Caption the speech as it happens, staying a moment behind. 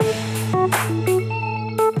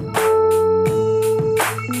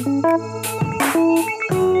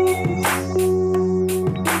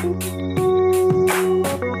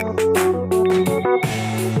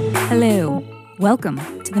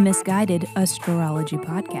Misguided Astrology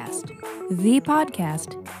Podcast, the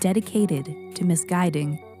podcast dedicated to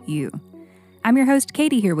misguiding you. I'm your host,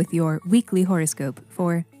 Katie, here with your weekly horoscope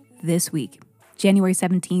for this week, January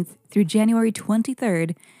 17th through January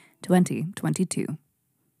 23rd, 2022.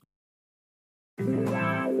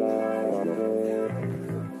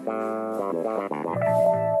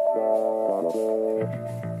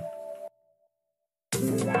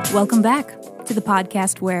 Welcome back to the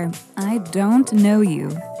podcast where I don't know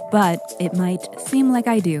you, but it might seem like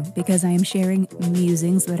I do because I am sharing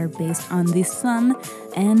musings that are based on the sun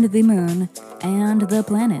and the moon and the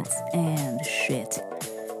planets and shit.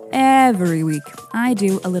 Every week, I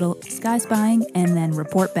do a little sky spying and then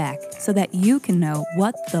report back so that you can know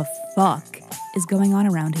what the fuck is going on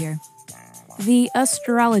around here. The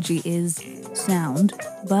astrology is sound,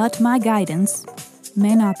 but my guidance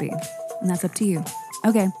may not be, and that's up to you.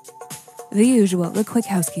 Okay, the usual, the quick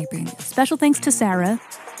housekeeping. Special thanks to Sarah.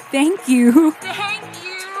 Thank you. Thank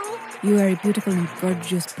you. You are a beautiful and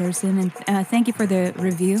gorgeous person, and thank you for the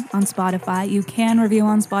review on Spotify. You can review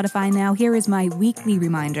on Spotify now. Here is my weekly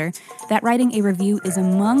reminder that writing a review is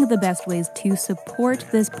among the best ways to support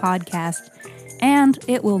this podcast, and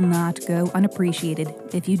it will not go unappreciated.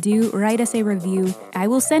 If you do write us a review, I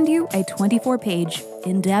will send you a 24-page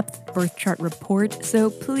in-depth birth chart report, so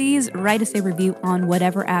please write us a review on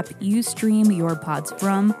whatever app you stream your pods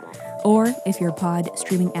from. Or if your pod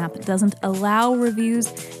streaming app doesn't allow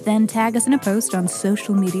reviews, then tag us in a post on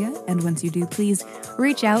social media, and once you do, please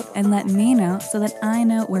reach out and let me know so that I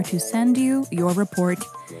know where to send you your report.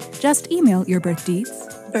 Just email your birth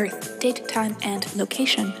deets, Birth, date, time, and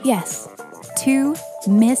location. yes, to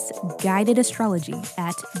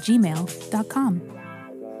misguidedastrology@gmail.com.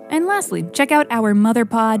 And lastly, check out our mother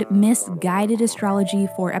pod, Misguided Astrology,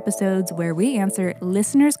 for episodes where we answer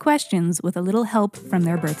listeners' questions with a little help from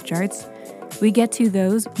their birth charts. We get to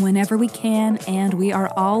those whenever we can, and we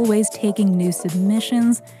are always taking new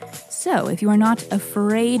submissions. So if you are not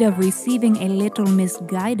afraid of receiving a little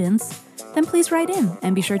misguidance, then please write in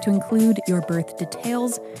and be sure to include your birth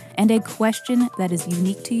details and a question that is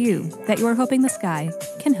unique to you that you are hoping the sky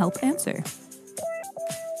can help answer.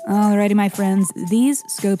 Alrighty, my friends, these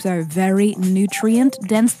scopes are very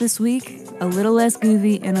nutrient-dense this week, a little less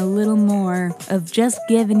goofy and a little more of just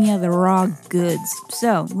giving you the raw goods.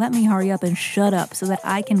 So let me hurry up and shut up so that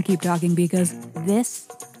I can keep talking because this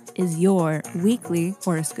is your weekly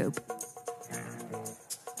horoscope.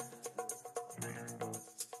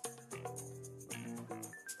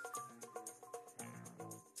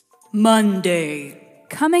 Monday.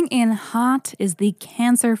 Coming in hot is the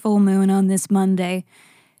Cancer full moon on this Monday.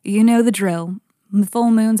 You know the drill. Full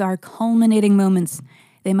moons are culminating moments.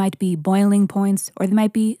 They might be boiling points or they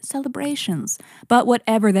might be celebrations. But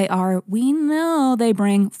whatever they are, we know they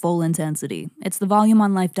bring full intensity. It's the volume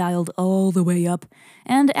on life dialed all the way up.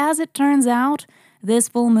 And as it turns out, this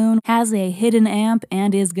full moon has a hidden amp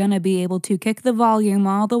and is gonna be able to kick the volume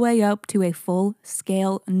all the way up to a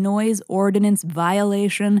full-scale noise ordinance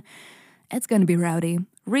violation. It's gonna be rowdy.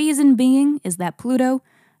 Reason being is that Pluto,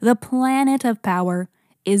 the planet of power,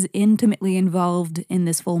 is intimately involved in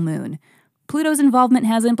this full moon. Pluto's involvement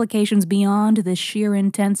has implications beyond the sheer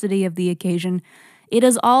intensity of the occasion. It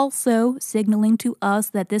is also signaling to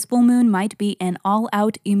us that this full moon might be an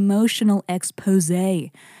all-out emotional expose,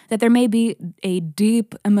 that there may be a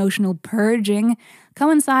deep emotional purging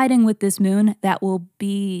coinciding with this moon that will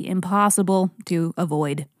be impossible to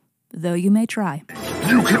avoid, though you may try.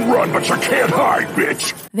 You can run, but you can't hide,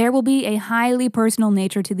 bitch! There will be a highly personal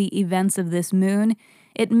nature to the events of this moon.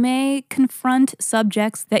 It may confront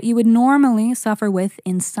subjects that you would normally suffer with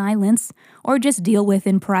in silence or just deal with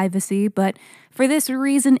in privacy, but for this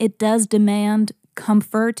reason, it does demand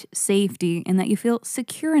comfort, safety, and that you feel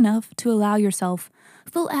secure enough to allow yourself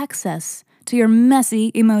full access to your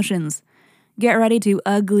messy emotions. Get ready to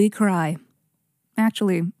ugly cry.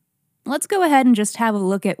 Actually, let's go ahead and just have a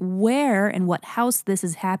look at where and what house this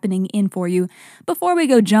is happening in for you before we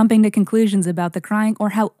go jumping to conclusions about the crying or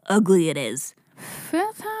how ugly it is.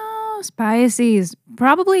 Fifth house, Pisces.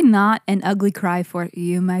 Probably not an ugly cry for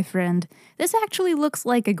you, my friend. This actually looks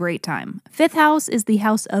like a great time. Fifth house is the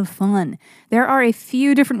house of fun. There are a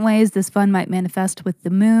few different ways this fun might manifest with the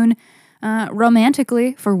moon.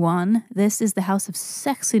 Romantically, for one, this is the house of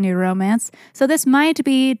sexy new romance, so this might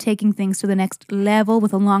be taking things to the next level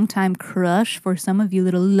with a long-time crush for some of you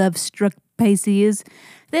little love-struck Pisces.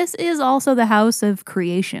 This is also the house of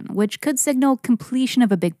creation, which could signal completion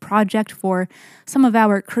of a big project for some of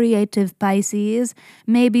our creative Pisces.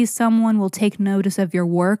 Maybe someone will take notice of your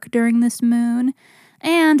work during this moon.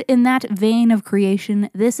 And in that vein of creation,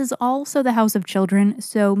 this is also the house of children,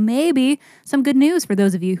 so maybe some good news for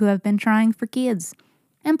those of you who have been trying for kids.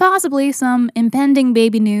 And possibly some impending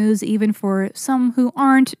baby news even for some who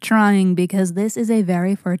aren't trying, because this is a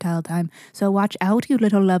very fertile time. So watch out, you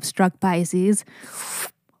little love-struck Pisces.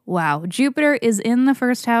 Wow, Jupiter is in the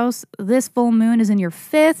first house. This full moon is in your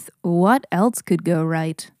fifth. What else could go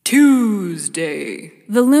right? Tuesday.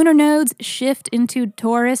 The lunar nodes shift into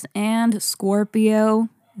Taurus and Scorpio.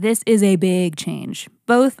 This is a big change,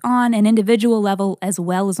 both on an individual level as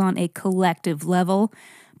well as on a collective level.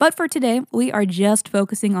 But for today, we are just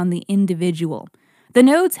focusing on the individual. The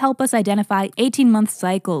nodes help us identify 18-month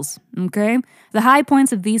cycles, okay? The high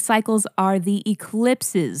points of these cycles are the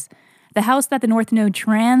eclipses. The house that the North Node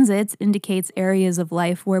transits indicates areas of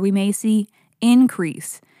life where we may see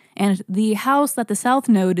increase. And the house that the South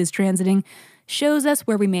Node is transiting shows us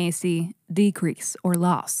where we may see decrease or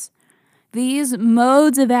loss. These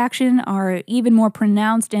modes of action are even more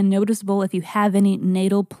pronounced and noticeable if you have any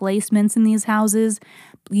natal placements in these houses,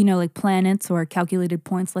 like planets or calculated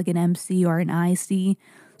points like an MC or an IC.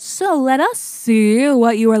 So let us see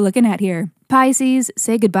what you are looking at here. Pisces,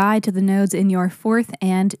 say goodbye to the nodes in your 4th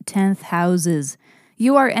and 10th houses.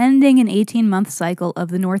 You are ending an 18-month cycle of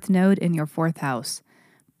the North Node in your 4th house.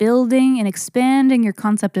 Building and expanding your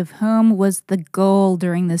concept of home was the goal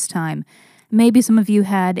during this time. Maybe some of you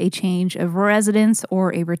had a change of residence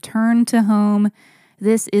or a return to home.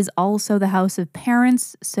 This is also the house of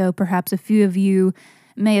parents, so perhaps a few of you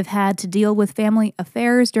may have had to deal with family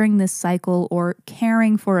affairs during this cycle or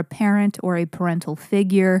caring for a parent or a parental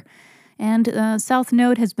figure. And South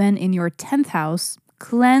Node has been in your 10th house,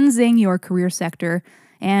 cleansing your career sector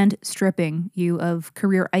and stripping you of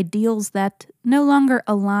career ideals that no longer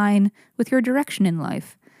align with your direction in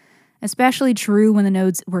life. Especially true when the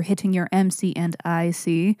nodes were hitting your MC and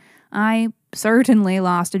IC. I certainly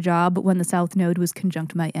lost a job when the South Node was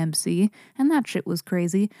conjunct my MC, and that shit was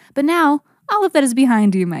crazy. But now, all of that is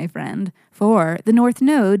behind you, my friend, for the North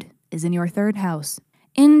Node is in your 3rd house,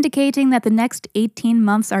 indicating that the next 18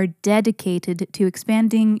 months are dedicated to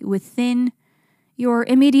expanding within your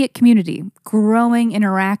immediate community, growing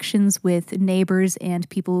interactions with neighbors and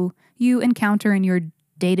people you encounter in your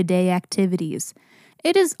day-to-day activities.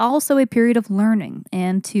 It is also a period of learning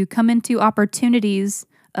and to come into opportunities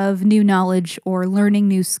of new knowledge or learning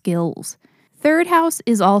new skills. 3rd house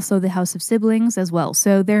is also the house of siblings as well,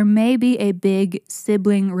 so there may be a big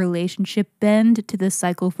sibling relationship bend to this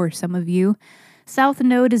cycle for some of you. South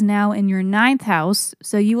Node is now in your 9th house,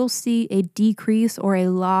 so you will see a decrease or a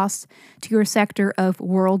loss to your sector of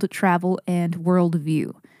world travel and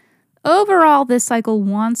worldview. Overall, this cycle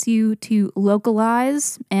wants you to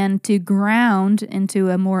localize and to ground into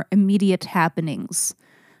a more immediate happenings.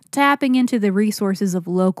 Tapping into the resources of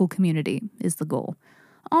local community is the goal.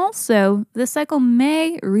 Also, this cycle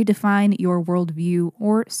may redefine your worldview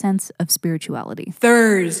or sense of spirituality.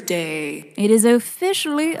 Thursday. It is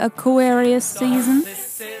officially Aquarius season.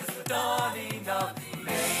 This is the dawning of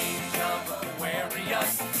the age of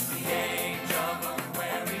Aquarius, the age of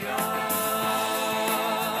Aquarius.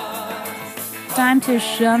 Time to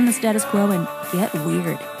shun the status quo and get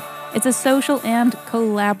weird. It's a social and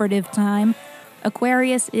collaborative time.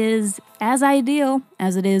 Aquarius is as ideal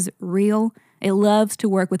as it is real. It loves to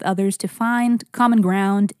work with others to find common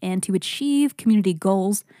ground and to achieve community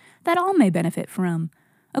goals that all may benefit from.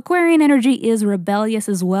 Aquarian energy is rebellious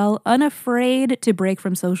as well, unafraid to break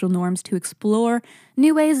from social norms to explore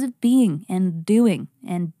new ways of being and doing,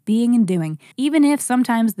 even if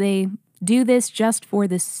sometimes they do this just for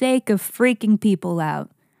the sake of freaking people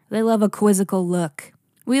out. They love a quizzical look.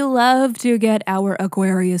 We love to get our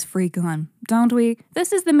Aquarius freak on, don't we?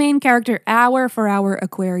 This is the main character hour for our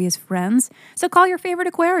Aquarius friends. So call your favorite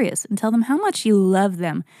Aquarius and tell them how much you love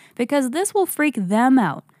them, because this will freak them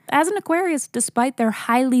out. As an Aquarius, despite their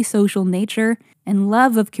highly social nature and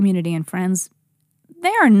love of community and friends,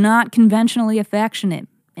 they are not conventionally affectionate,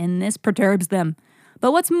 and this perturbs them.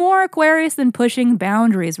 But what's more Aquarius than pushing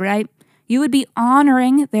boundaries, right? You would be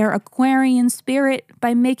honoring their Aquarian spirit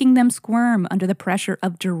by making them squirm under the pressure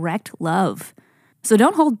of direct love. So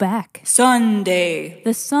don't hold back. Sunday.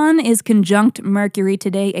 The sun is conjunct Mercury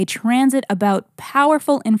today, a transit about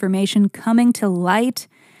powerful information coming to light,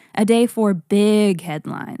 a day for big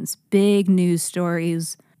headlines, big news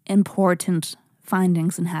stories, important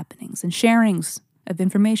findings and happenings, and sharings of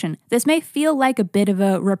information. This may feel like a bit of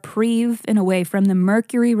a reprieve in a way from the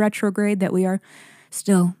Mercury retrograde that we are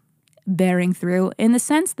still bearing through, in the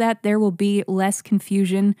sense that there will be less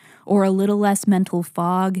confusion or a little less mental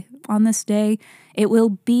fog on this day. It will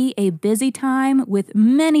be a busy time with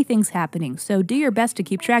many things happening, so do your best to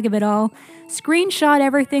keep track of it all. Screenshot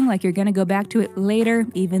everything like you're going to go back to it later,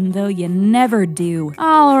 even though you never do.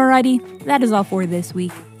 Alrighty, that is all for this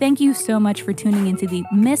week. Thank you so much for tuning into the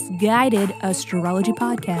Misguided Astrology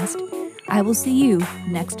Podcast. I will see you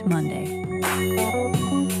next Monday.